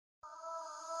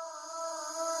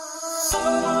Hi,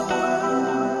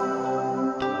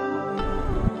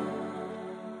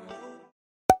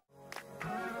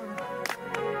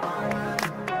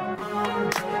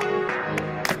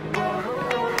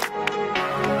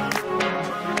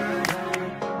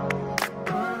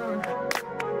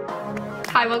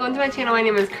 welcome to my channel. My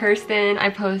name is Kirsten. I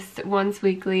post once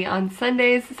weekly on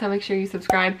Sundays, so make sure you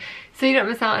subscribe so you don't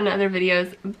miss out on other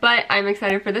videos. But I'm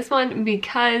excited for this one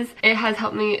because it has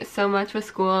helped me so much with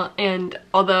school, and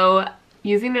although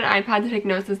using an iPad to take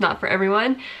notes is not for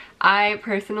everyone, I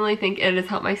personally think it has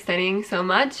helped my studying so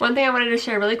much. One thing I wanted to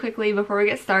share really quickly before we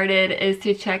get started is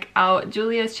to check out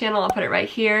Julia's channel. I'll put it right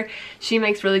here. She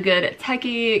makes really good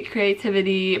techie,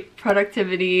 creativity,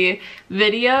 productivity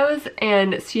videos,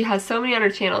 and she has so many on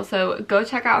her channel. So go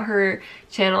check out her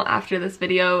channel after this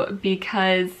video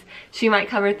because she might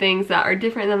cover things that are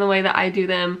different than the way that I do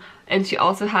them. And she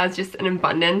also has just an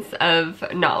abundance of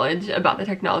knowledge about the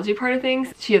technology part of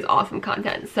things. She has awesome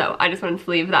content. So I just wanted to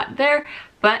leave that there,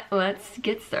 but let's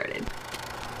get started.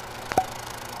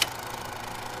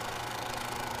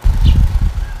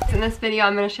 In this video,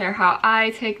 I'm going to share how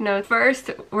I take notes.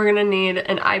 First, we're going to need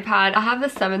an iPad. I have the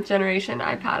 7th generation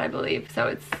iPad, I believe. So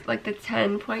it's like the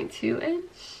 10.2 inch.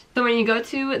 So when you go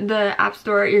to the App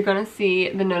Store, you're going to see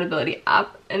the Notability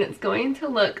app, and it's going to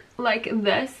look like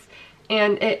this.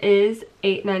 And it is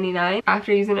 $8.99.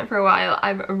 After using it for a while,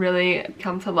 I've really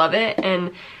come to love it,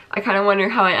 and I kind of wonder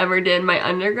how I ever did my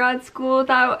undergrad school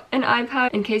without an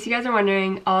iPad. In case you guys are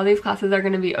wondering, all these classes are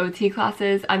going to be OT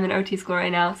classes. I'm in OT school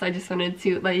right now, so I just wanted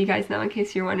to let you guys know in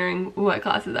case you're wondering what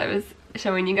classes I was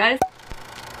showing you guys.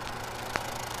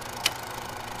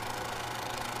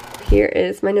 Here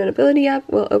is my Notability app.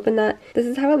 We'll open that. This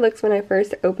is how it looks when I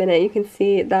first open it. You can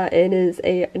see that it is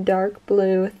a dark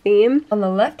blue theme. On the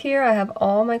left here, I have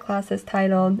all my classes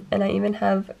titled, and I even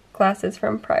have classes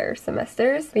from prior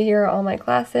semesters. But here are all my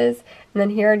classes, and then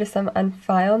here are just some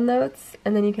unfiled notes,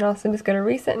 and then you can also just go to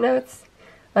recent notes,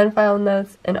 unfiled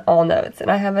notes, and all notes.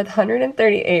 And I have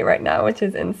 138 right now, which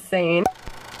is insane.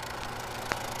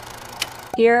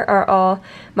 Here are all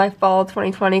my fall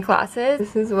 2020 classes.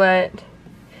 This is what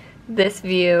this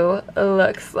view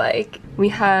looks like. We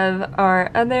have our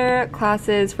other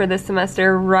classes for this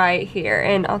semester right here,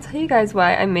 and I'll tell you guys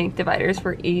why I make dividers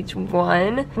for each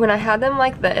one. When I had them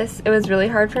like this, it was really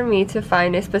hard for me to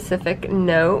find a specific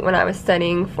note when I was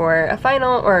studying for a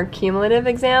final or cumulative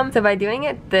exam. So by doing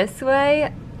it this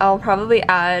way, I'll probably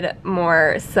add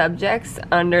more subjects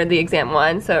under the exam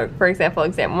 1. So for example,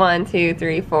 exam 1, 2,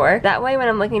 3, 4. That way when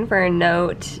I'm looking for a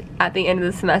note at the end of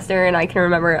the semester and I can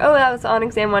remember, oh, that was on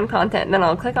exam 1 content, then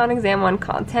I'll click on exam 1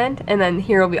 content, and then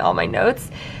here will be all my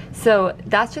notes. So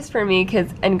that's just for me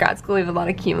because in grad school we have a lot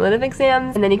of cumulative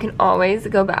exams, and then you can always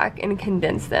go back and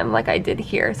condense them like I did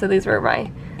here. So these were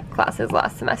my classes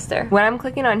last semester. When I'm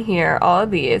clicking on here, all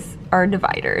of these are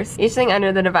dividers. Each thing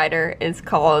under the divider is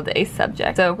called a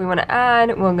subject. So if we want to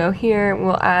add, we'll go here,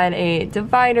 we'll add a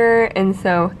divider, and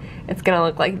so it's gonna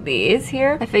look like these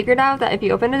here. I figured out that if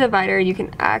you open a divider, you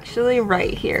can actually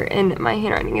write here, and my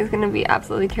handwriting is gonna be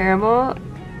absolutely terrible,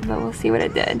 but we'll see what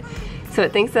it did. So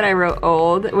it thinks that I wrote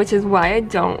old, which is why I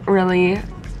don't really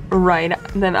write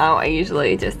them out. I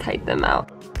usually just type them out.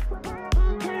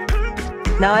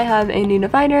 Now I have a new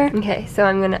divider. Okay, so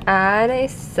I'm gonna add a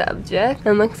subject.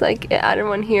 And looks like it added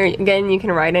one here. Again, you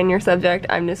can write in your subject.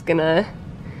 I'm just gonna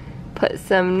put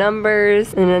some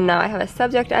numbers, and then now I have a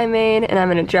subject I made, and I'm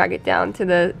gonna drag it down to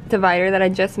the divider that I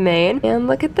just made. And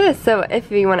look at this. So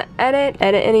if you wanna edit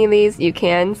any of these, you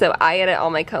can. So I edit all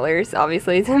my colors,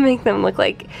 obviously, to make them look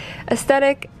like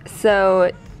aesthetic. So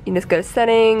you just go to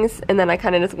settings, and then I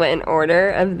kind of just went in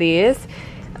order of these.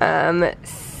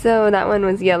 So that one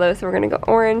was yellow, so we're gonna go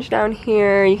orange down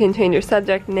here. You can change your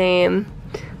subject name.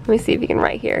 Let me see if you can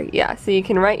write here. Yeah, so you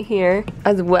can write here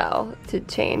as well to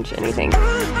change anything.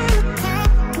 I'm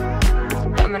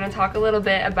gonna talk a little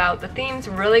bit about the themes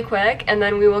really quick, and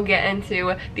then we will get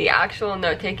into the actual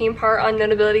note-taking part on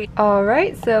Notability.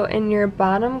 Alright, so in your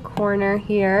bottom corner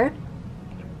here,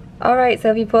 alright,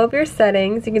 so if you pull up your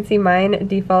settings, you can see mine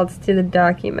defaults to the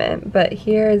document, but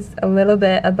here's a little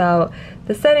bit about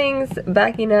the settings,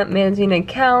 backing up, managing an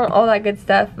account, all that good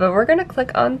stuff. But we're gonna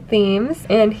click on themes,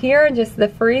 and here are just the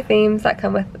free themes that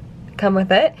come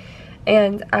with it.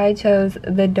 And I chose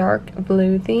the dark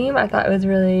blue theme. I thought it was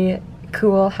really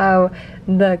cool how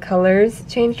the colors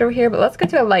changed over here, but let's go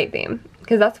to a light theme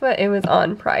because that's what it was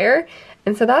on prior.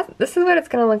 And so this is what it's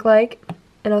gonna look like.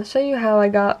 And I'll show you how I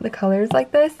got the colors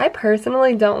like this. I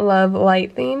personally don't love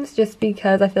light themes just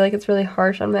because I feel like it's really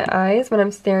harsh on my eyes when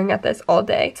I'm staring at this all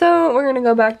day. So we're gonna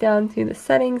go back down to the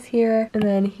settings here, and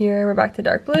then here we're back to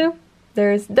dark blue.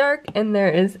 There's dark and there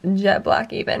is jet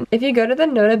black even. If you go to the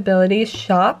Notability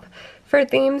shop for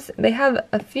themes, they have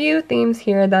a few themes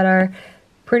here that are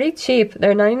pretty cheap.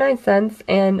 They're 99 cents,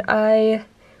 and I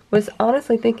was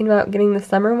honestly thinking about getting the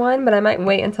summer one, but I might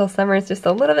wait until summer is just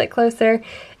a little bit closer.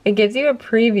 It gives you a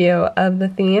preview of the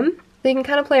theme, so you can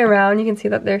kind of play around. You can see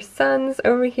that there's suns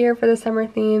over here for the summer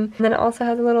theme, and then it also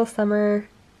has a little summer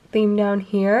theme down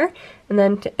here. And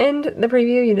then to end the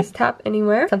preview, you just tap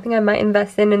anywhere. Something I might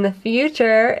invest in the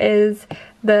future is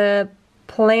the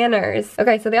planners.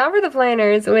 Okay, so they offer the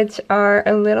planners, which are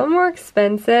a little more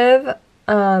expensive,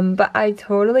 but I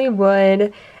totally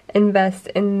would invest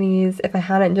in these if I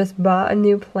hadn't just bought a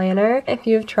new planner. If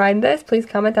you've tried this, please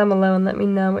comment down below and let me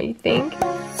know what you think.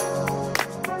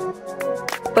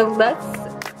 But let's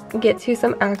get to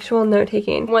some actual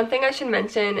note-taking. One thing I should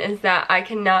mention is that I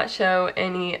cannot show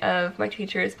any of my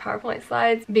teacher's PowerPoint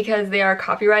slides because they are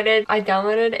copyrighted. I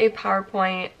downloaded a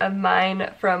PowerPoint of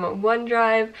mine from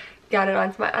OneDrive, got it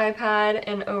onto my iPad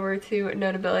and over to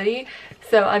Notability.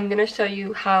 So I'm going to show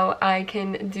you how I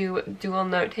can do dual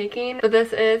note-taking. But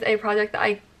this is a project that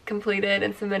I completed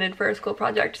and submitted for a school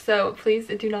project, so please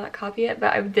do not copy it,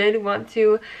 but I did want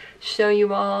to show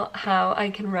you all how I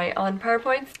can write on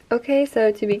PowerPoints. Okay,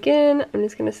 so to begin, I'm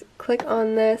just going to click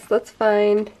on this. Let's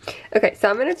find... Okay, so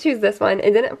I'm going to choose this one.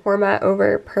 It didn't format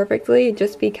over perfectly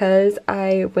just because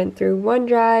I went through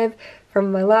OneDrive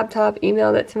from my laptop,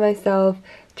 emailed it to myself,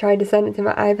 tried to send it to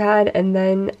my iPad, and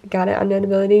then got it on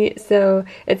Notability. So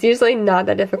it's usually not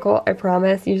that difficult, I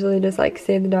promise. Usually just like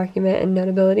save the document in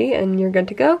Notability and you're good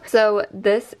to go. So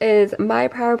this is my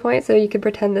PowerPoint, so you could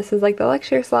pretend this is like the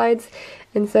lecture slides,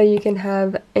 and so you can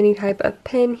have any type of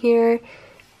pen here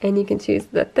and you can choose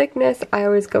the thickness. I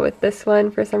always go with this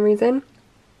one for some reason.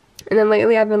 And then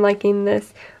lately I've been liking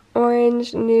this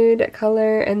orange nude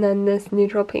color and then this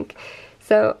neutral pink.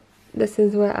 So this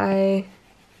is what I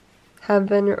have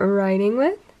been writing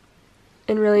with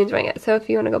and really enjoying it. So if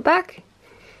you want to go back,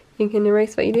 you can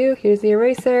erase what you do. Here's the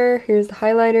eraser, here's the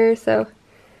highlighter. So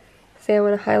say I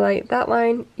want to highlight that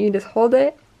line, you just hold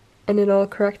it and it'll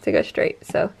correct to go straight.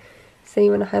 So say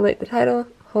you want to highlight the title,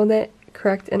 hold it,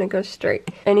 correct, and it goes straight.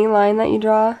 Any line that you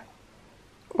draw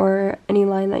or any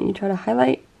line that you try to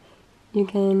highlight, you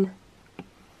can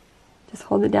just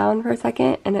hold it down for a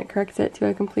second and it corrects it to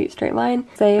a complete straight line.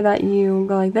 Say that you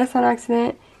go like this on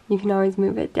accident, you can always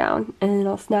move it down and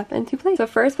it'll snap into place. So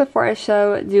first, before I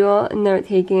show dual note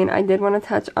taking, I did want to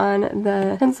touch on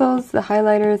the pencils, the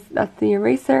highlighters, that's the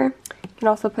eraser. You can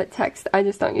also put text. I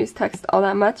just don't use text all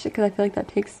that much because I feel like that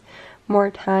takes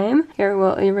more time. Here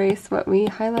we'll erase what we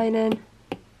highlighted.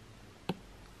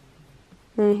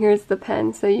 And here's the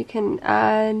pen, so you can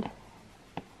add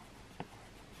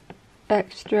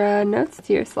extra notes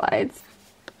to your slides.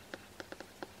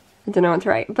 I don't know what to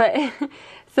write, but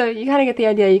so you kind of get the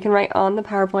idea. You can write on the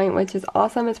PowerPoint, which is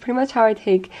awesome. It's pretty much how I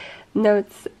take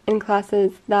notes in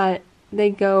classes, that they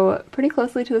go pretty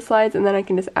closely to the slides and then I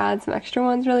can just add some extra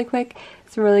ones really quick.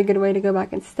 It's a really good way to go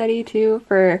back and study too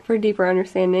for deeper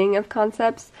understanding of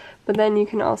concepts. But then you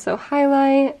can also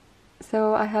highlight.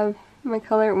 So I have my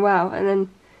color, wow, and then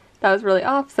that was really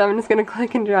off, so I'm just going to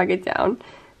click and drag it down.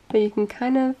 But you can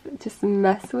kind of just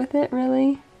mess with it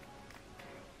really.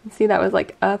 You see that was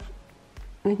like up.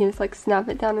 And you can just like snap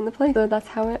it down into place. So that's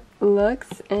how it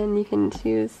looks, and you can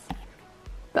choose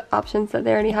the options that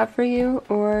they already have for you,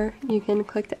 or you can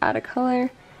click to add a color,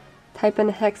 type in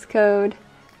a hex code,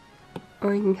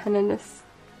 or you can kind of just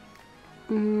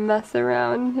mess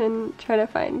around and try to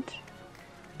find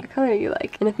a color you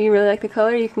like. And if you really like the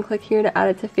color, you can click here to add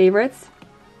it to favorites.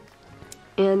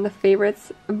 And the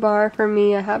favorites bar for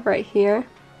me I have right here.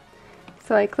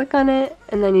 So I click on it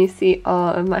and then you see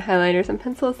all of my highlighters and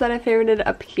pencils that I favorited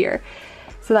up here.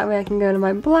 So that way I can go to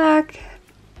my black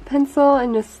pencil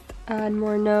and just add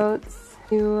more notes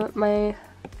to my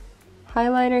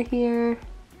highlighter here.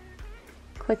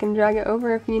 Click and drag it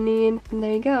over if you need, and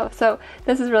there you go. So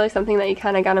this is really something that you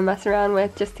kind of gotta mess around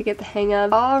with just to get the hang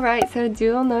of. Alright, so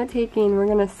dual note taking, we're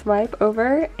gonna swipe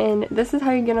over, and this is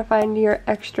how you're gonna find your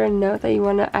extra note that you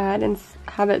want to add and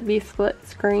have it be split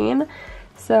screen.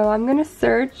 So I'm gonna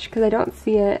search, because I don't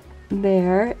see it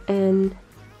there, and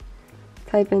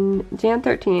type in Jan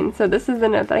 13. So this is the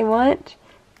note that I want,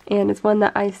 and it's one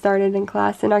that I started in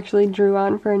class and actually drew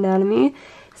on for anatomy.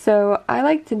 So I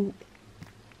like to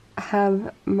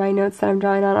have my notes that I'm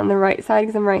drawing on the right side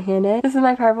because I'm right-handed. This is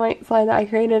my PowerPoint slide that I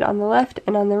created on the left,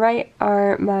 and on the right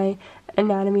are my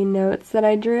anatomy notes that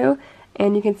I drew.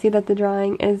 And you can see that the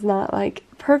drawing is not like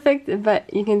perfect,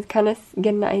 but you can kind of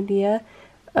get an idea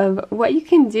of what you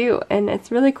can do, and it's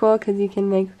really cool because you can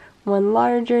make one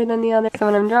larger than the other. So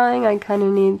when I'm drawing, I kind of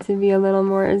need to be a little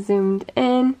more zoomed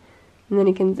in, and then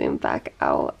you can zoom back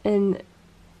out, and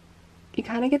you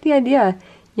kind of get the idea.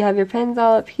 You have your pins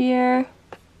all up here,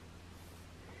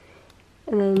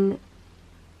 and then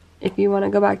if you want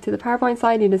to go back to the PowerPoint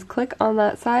slide, you just click on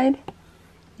that side.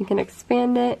 You can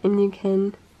expand it, and you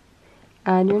can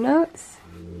add your notes.